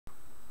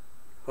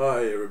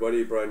Hi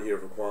everybody, Brian here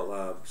from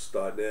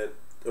quantlabs.net.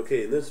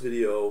 Okay, in this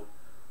video,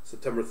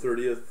 September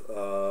 30th,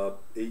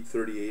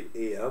 8:38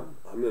 a.m.,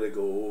 I'm going to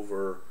go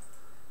over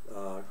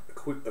a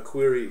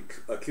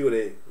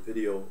Q&A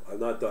video I've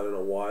not done in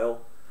a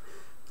while.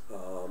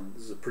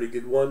 This is a pretty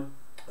good one.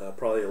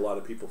 Probably a lot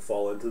of people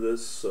fall into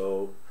this,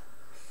 so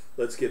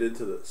let's get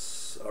into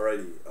this.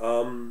 Alrighty.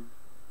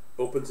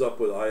 Opens up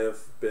with I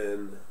have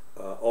been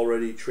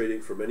already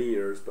trading for many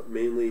years, but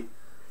mainly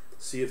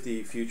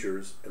CFD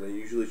futures, and I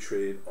usually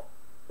trade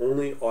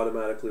only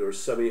automatically or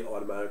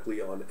semi-automatically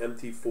on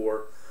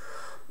MT4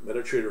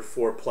 MetaTrader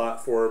 4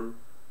 platform.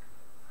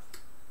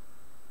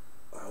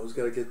 I always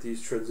got to get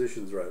these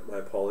transitions right, my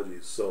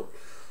apologies. So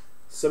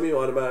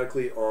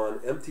semi-automatically on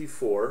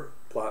MT4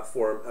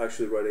 platform,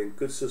 actually writing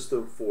good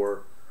system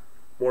for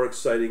more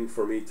exciting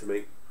for me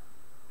than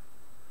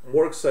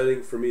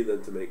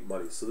to make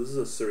money. So this is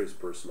a serious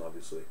person,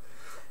 obviously,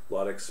 a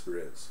lot of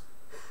experience.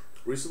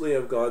 Recently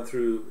I've gone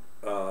through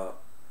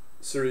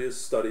serious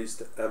studies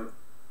to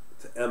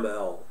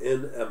ML.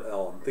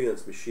 I'm thinking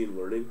that's machine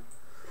learning,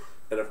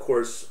 and of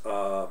course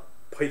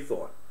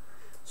Python.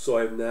 So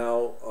I have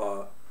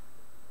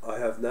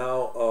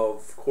now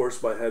of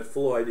course my head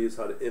full of ideas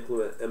how to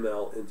implement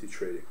ML into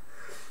trading.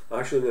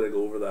 Actually, I'm going to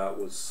go over that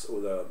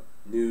with a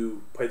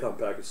new Python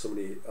package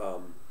somebody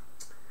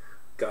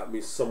got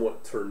me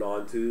somewhat turned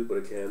on to, but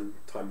again,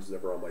 time's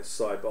never on my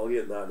side. But I'll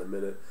get in that in a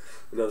minute.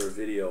 Another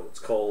video. It's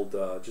called,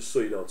 just so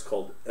you know, it's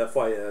called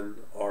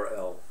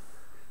FINRL.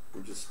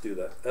 We'll just do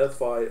that.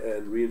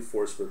 FIN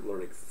Reinforcement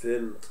Learning,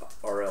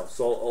 FINRL.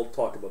 So I'll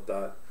talk about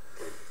that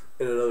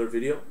in another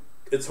video.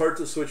 It's hard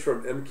to switch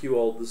from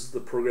MQL. This is the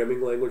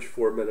programming language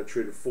for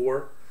MetaTrader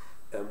 4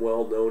 and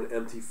well-known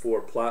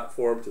MT4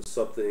 platform to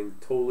something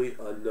totally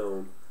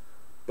unknown.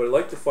 But I'd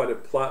like to find a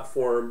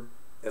platform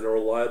and a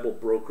reliable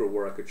broker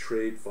where I could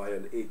trade via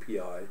an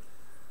API.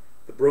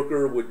 The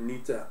broker would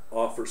need to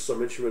offer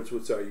some instruments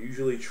which I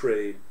usually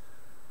trade: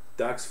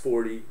 DAX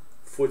 40,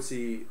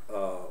 FTSE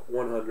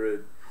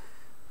 100,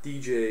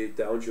 DJ,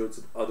 Dow Jones,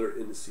 and other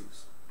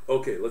indices.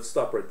 Okay, let's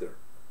stop right there.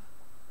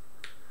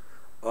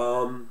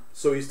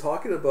 So he's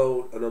talking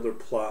about another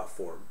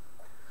platform,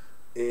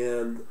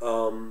 and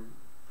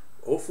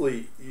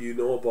hopefully you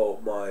know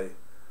about my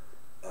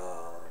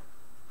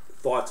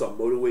thoughts on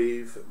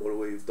MotiveWave at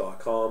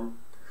motivewave.com.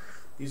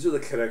 These are the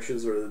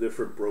connections or the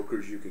different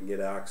brokers you can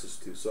get access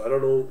to. So I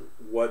don't know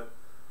what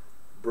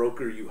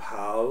broker you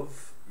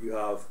have. You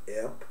have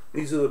AMP.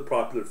 These are the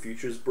popular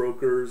futures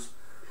brokers,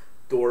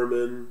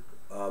 Dorman,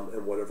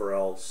 and whatever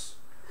else.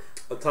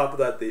 On top of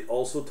that, they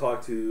also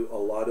talk to a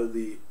lot of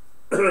the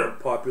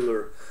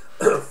popular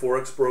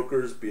forex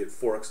brokers, be it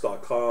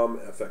forex.com,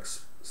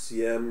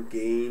 FXCM,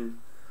 Gain,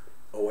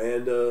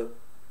 Oanda,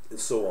 and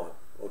so on.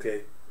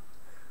 Okay.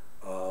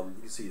 You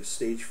can see a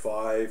stage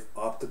 5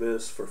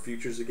 Optimus for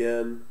futures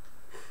again.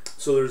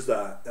 So there's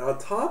that. And on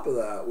top of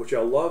that, which I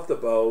loved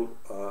about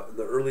in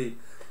the early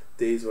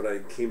days when I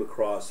came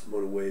across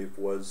MotiveWave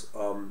was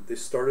they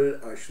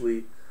started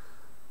actually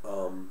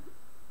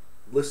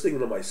listening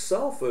to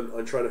myself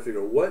and trying to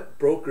figure out what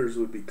brokers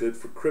would be good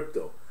for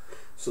crypto.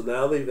 So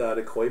now they've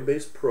added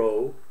Coinbase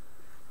Pro,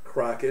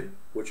 Kraken,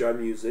 which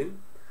I'm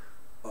using.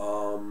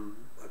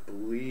 I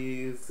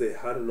believe they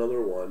had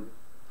another one.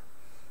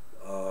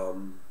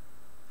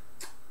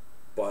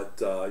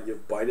 But you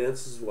have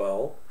Binance as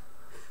well.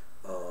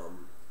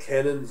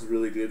 Cannon's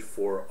really good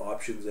for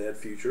options and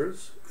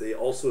futures. They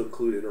also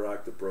include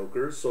interactive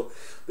brokers, so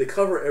they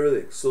cover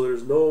everything. So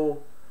there's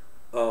no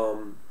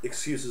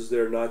excuses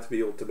there not to be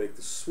able to make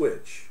the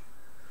switch.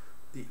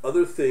 The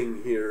other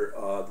thing here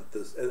that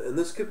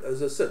this could,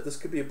 as I said, this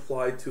could be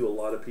applied to a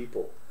lot of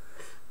people.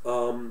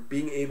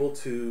 Being able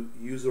to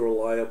use a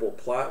reliable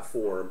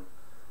platform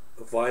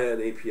via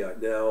an API.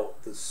 Now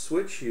the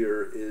switch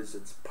here is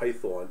it's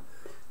Python,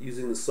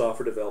 using the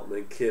software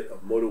development kit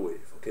of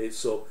MotiveWave. Okay,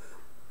 so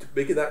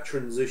making that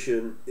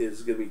transition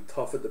is going to be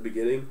tough at the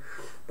beginning,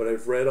 but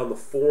I've read on the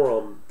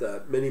forum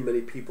that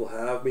many people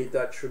have made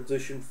that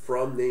transition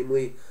from,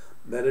 namely,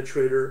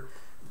 MetaTrader,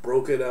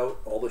 broken out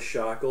all the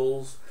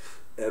shackles,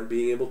 and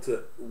being able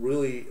to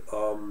really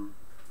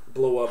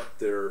blow up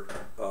their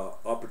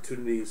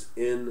opportunities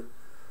in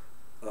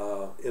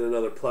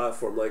another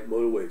platform like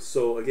MotiveWave.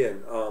 So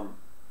again,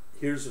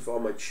 here's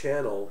on my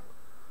channel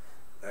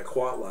at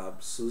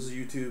QuantLabs. So this is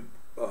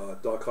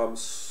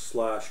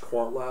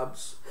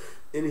youtube.com/QuantLabs.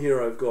 In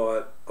here I've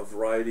got a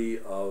variety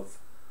of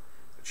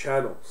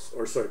channels,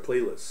 or sorry,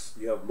 playlists.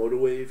 You have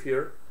MotiveWave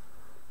here.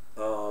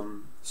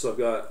 So I've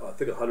got, I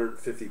think,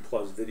 150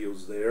 plus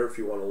videos there if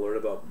you want to learn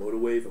about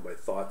MotiveWave and my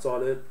thoughts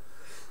on it.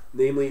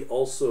 Namely,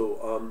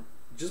 also,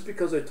 just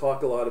because I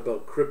talk a lot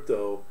about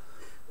crypto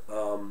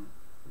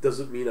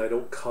doesn't mean I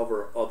don't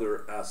cover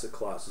other asset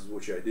classes,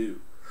 which I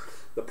do.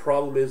 The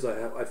problem is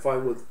I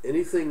find with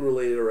anything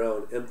related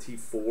around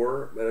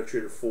MT4,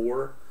 MetaTrader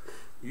 4,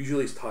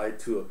 usually it's tied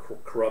to a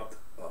corrupt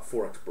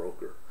forex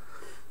broker,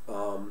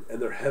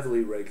 and they're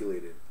heavily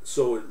regulated.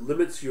 So it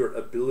limits your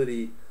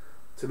ability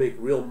to make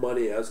real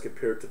money as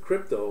compared to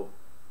crypto.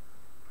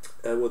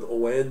 And with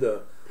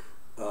Oanda,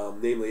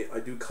 Namely, I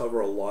do cover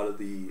a lot of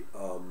the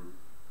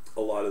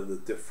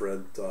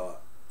different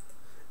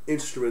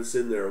instruments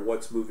in there,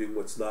 what's moving,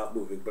 what's not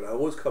moving. But I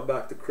always come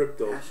back to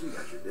crypto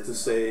to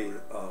say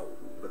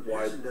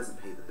why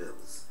doesn't pay the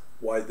bills.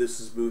 Why this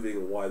is moving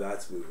and why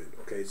that's moving.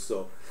 Okay,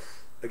 so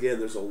again,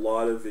 there's a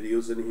lot of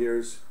videos in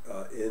here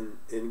in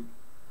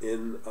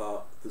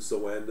the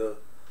Zoanda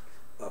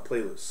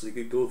playlist, so you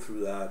could go through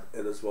that.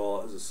 And as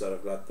well, as I said,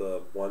 I've got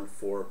the one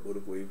for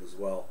Motive Wave as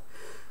well.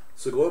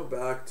 So going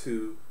back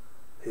to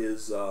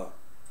his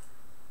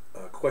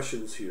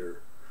questions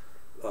here,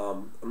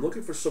 I'm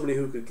looking for somebody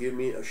who could give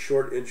me a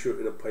short intro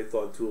into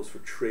Python tools for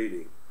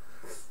trading.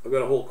 I've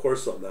got a whole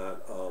course on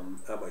that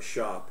at my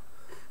shop,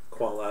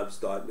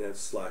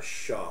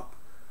 quantlabs.net/shop.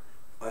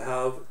 I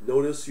have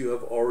noticed you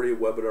have already a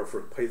webinar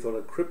for Python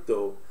and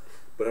crypto,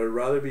 but I'd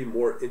rather be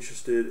more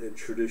interested in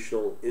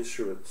traditional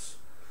instruments,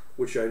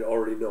 which I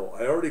already know.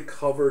 I already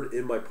covered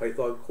in my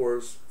Python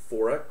course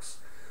forex,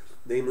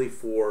 namely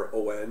for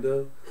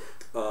Oanda.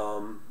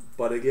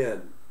 But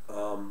again,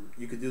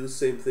 you could do the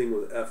same thing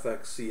with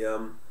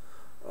FXCM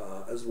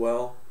as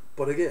well.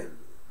 But again,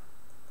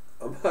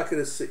 I'm not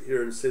going to sit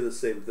here and say the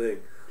same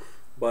thing.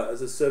 But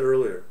as I said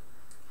earlier,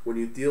 when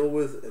you deal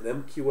with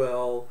an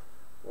MQL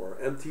or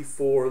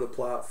MT4, the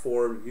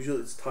platform,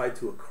 usually it's tied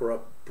to a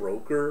corrupt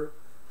broker.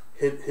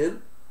 Hint,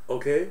 hint.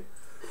 Okay?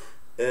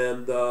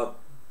 And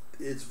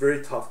it's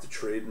very tough to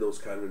trade in those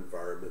kind of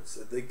environments.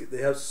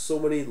 They have so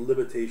many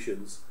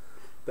limitations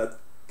that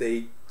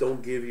they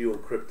don't give you in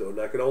crypto. And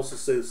I can also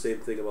say the same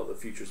thing about the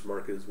futures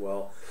market as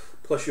well.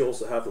 Plus you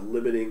also have the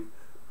limiting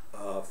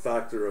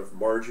factor of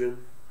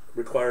margin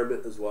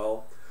requirement as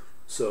well.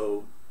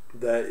 So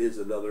that is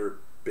another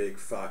big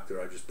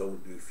factor. I just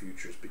don't do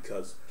futures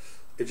because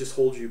it just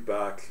holds you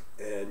back,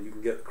 and you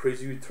can get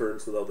crazy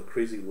returns without the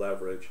crazy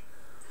leverage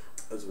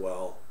as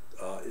well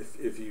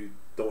if you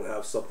don't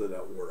have something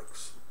that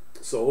works.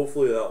 So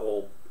hopefully that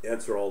will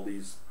answer all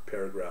these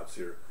paragraphs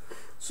here.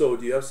 So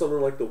do you have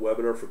something like the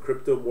webinar for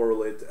crypto more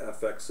related to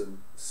FX and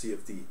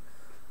CFD?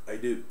 I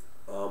do.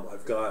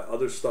 I've got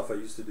other stuff I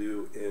used to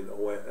do in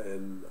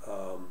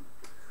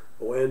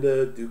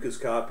Oanda, Duca's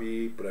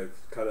copy, but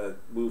I've kind of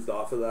moved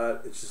off of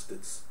that.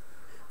 It's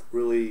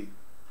really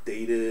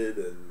dated,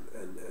 and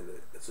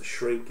it's a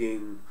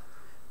shrinking.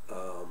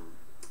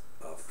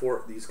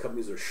 These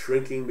companies are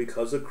shrinking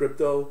because of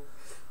crypto,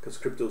 because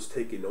crypto's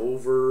taking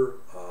over.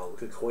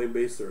 Look at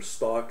Coinbase; they're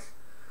stock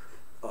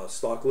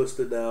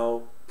listed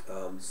now,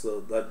 so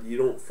that you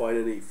don't find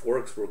any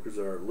forex brokers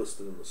that are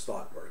listed in the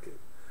stock market.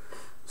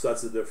 So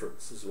that's the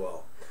difference as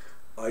well.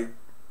 I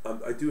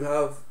do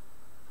not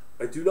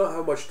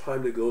have much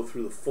time to go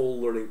through the full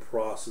learning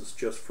process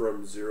just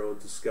from zero and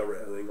discover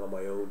everything on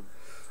my own.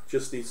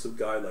 Just need some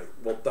guideline.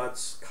 Well,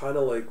 that's kind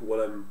of like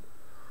what I'm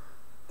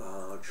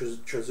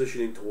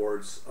transitioning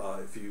towards.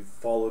 If you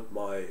followed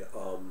my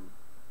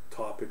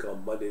topic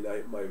on Monday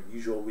night, my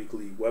usual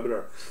weekly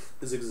webinar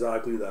is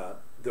exactly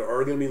that. There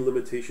are going to be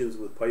limitations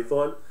with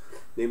Python,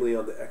 namely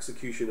on the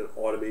execution and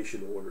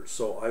automation orders.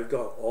 So I've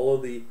got all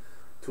of the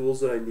tools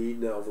that I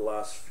need now over the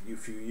last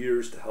few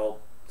years to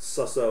help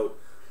suss out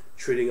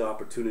trading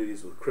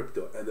opportunities with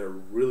crypto, and they're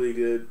really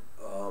good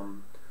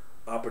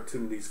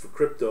opportunities for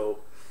crypto,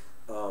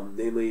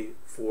 namely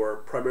for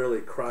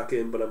primarily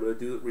Kraken, but I'm going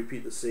to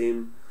repeat the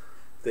same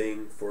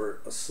thing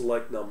for a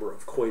select number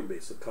of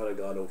Coinbase. I've kind of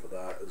gone over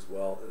that as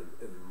well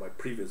in my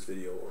previous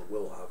video, or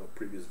will have a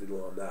previous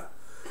video on that.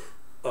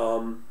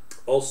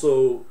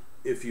 Also,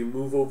 if you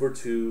move over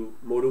to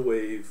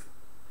MotiveWave,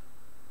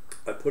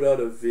 I put out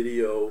a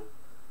video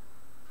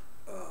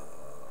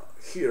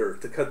here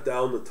to cut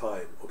down the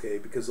time, okay,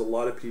 because a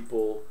lot of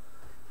people,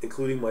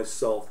 including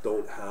myself,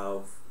 don't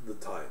have the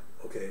time,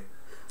 okay.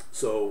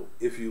 So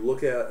if you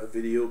look at a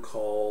video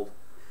called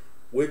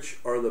 "Which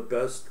are the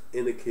best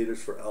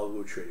indicators for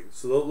algo trading?"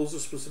 So those are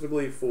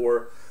specifically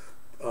for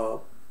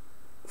MotiveWave,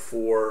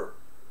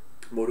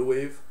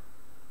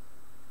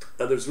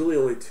 and there's really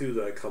only two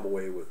that I come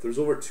away with. There's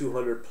over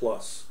 200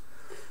 plus,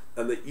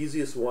 and the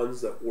easiest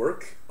ones that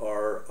work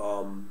are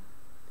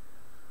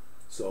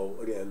so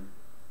again,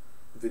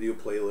 video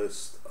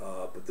playlist,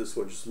 but this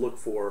one, just look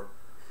for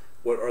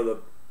what are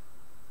the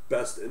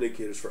best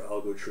indicators for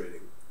algo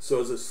trading. So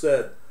as I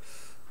said,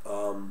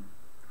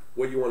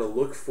 what you want to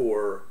look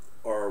for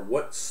are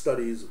what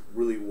studies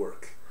really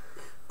work.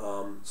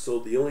 So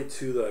the only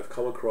two that I've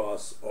come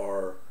across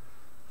are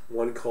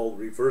one called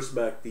Reverse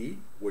MACD,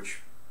 which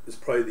is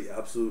probably the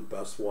absolute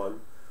best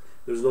one.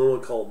 There's another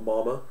one called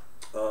Mama,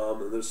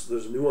 and there's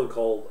a new one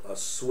called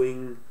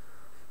Swing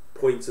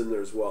Points in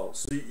there as well.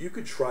 So you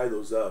could try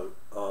those out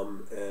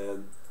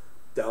and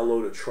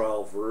download a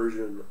trial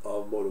version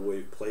of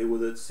MotiveWave, play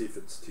with it, see if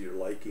it's to your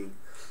liking,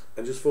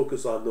 and just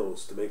focus on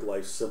those to make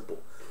life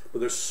simple. But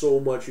there's so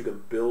much you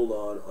can build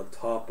on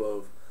top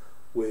of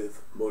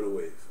with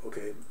MotiveWave.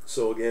 Okay,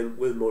 so again,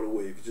 with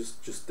MotiveWave, you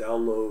just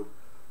download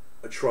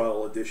a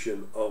trial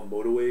edition of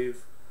MotiveWave,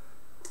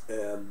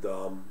 and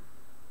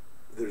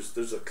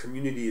there's a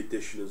community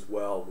edition as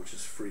well, which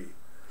is free.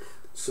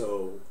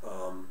 So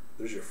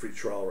there's your free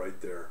trial right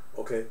there.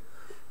 Okay,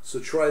 So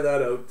try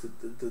that out.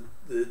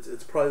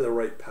 It's probably the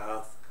right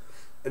path,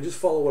 and just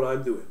follow what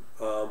I'm doing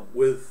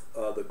with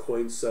the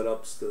coin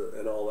setups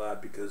and all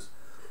that, because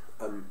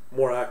I'm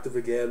more active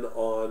again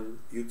on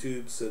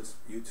YouTube, since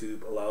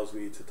YouTube allows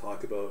me to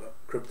talk about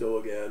crypto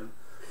again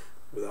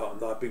without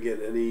not been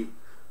getting any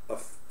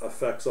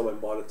effects on my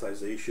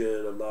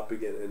monetization. I'm not been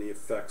getting any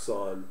effects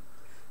on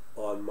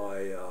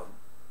my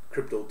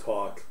crypto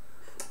talk.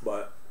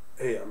 But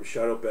hey, I'm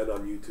shadow banned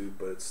on YouTube,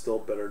 but it's still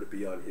better to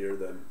be on here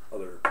than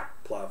other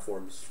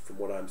platforms from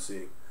what I'm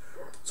seeing.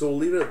 So we'll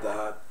leave it at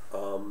that.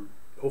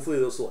 Hopefully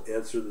this will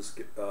answer this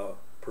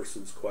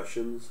person's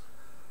questions.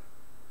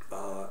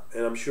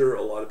 And I'm sure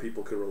a lot of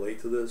people can relate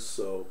to this,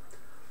 so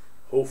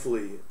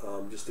hopefully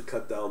just to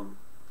cut down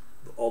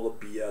all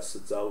the BS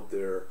that's out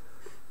there,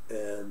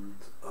 and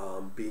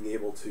being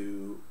able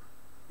to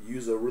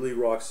use a really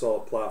rock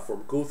solid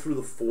platform. Go through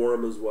the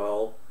forum as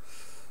well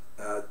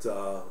at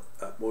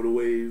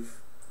Motorwave.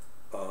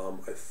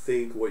 I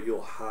think what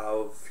you'll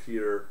have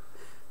here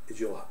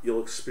is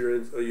you'll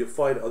experience, or you'll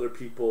find other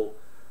people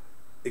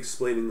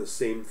explaining the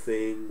same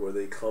thing, where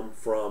they come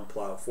from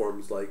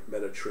platforms like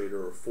MetaTrader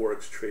or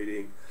forex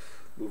trading,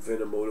 move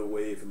into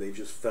Motorwave, and they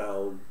just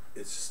found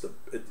it's just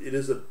it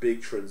is a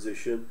big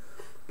transition,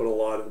 but a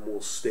lot of them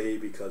will stay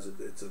because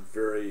it's a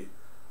very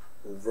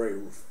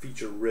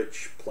feature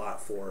rich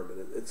platform,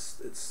 and it's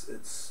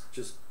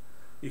just,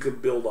 you can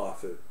build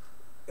off it,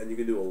 and you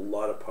can do a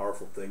lot of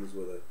powerful things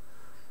with it,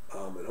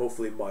 and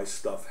hopefully my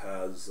stuff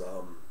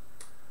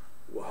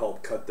will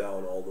help cut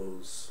down all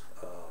those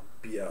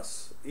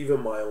BS.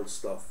 Even my own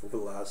stuff over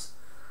the last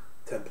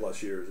 10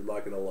 plus years, I'm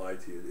not going to lie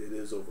to you, it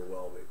is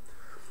overwhelming.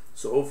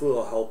 So hopefully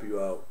it'll help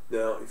you out.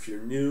 Now, if you're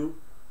new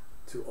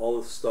to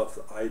all the stuff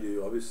that I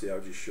do, obviously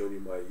I've just shown you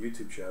my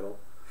YouTube channel.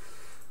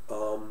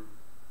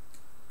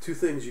 Two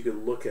things you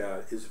can look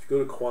at is if you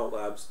go to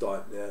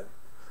quantlabs.net,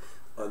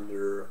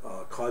 under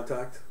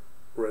contact,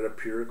 right up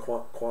here,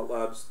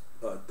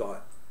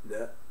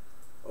 quantlabs.net.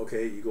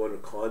 Okay, you go into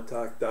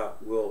contact,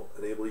 that will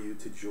enable you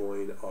to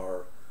join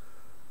our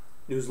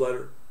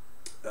newsletter,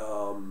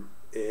 and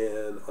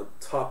on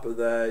top of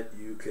that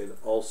you can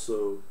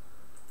also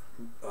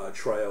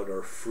try out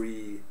our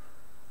free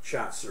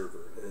chat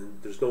server,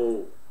 and there's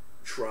no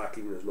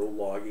tracking, there's no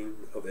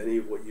logging of any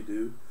of what you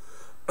do.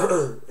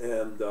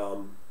 And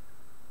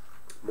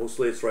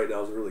mostly it's right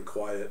now is really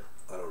quiet.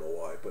 I don't know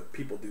why, but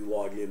people do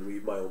log in,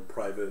 read my own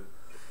private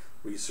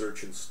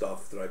research and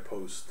stuff that I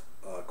post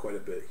quite a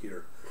bit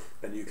here,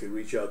 and you can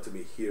reach out to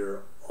me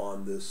here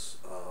on this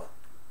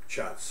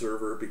chat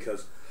server,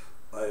 because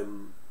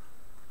I'm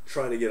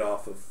trying to get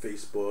off of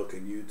Facebook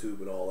and YouTube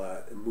and all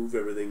that and move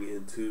everything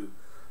into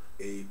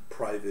a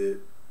private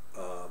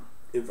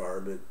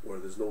environment where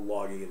there's no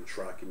logging and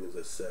tracking, as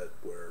I said,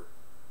 where,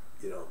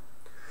 you know,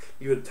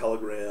 even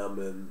Telegram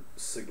and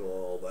Signal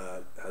and all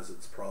that has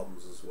its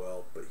problems as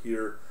well. But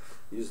here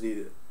you just need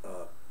it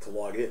to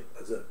log in,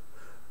 that's it.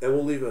 And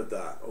we'll leave it at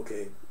that,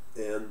 okay?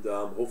 And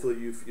hopefully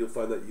you'll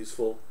find that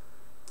useful,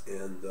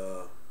 and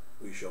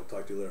we shall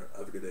talk to you later.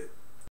 Have a good day.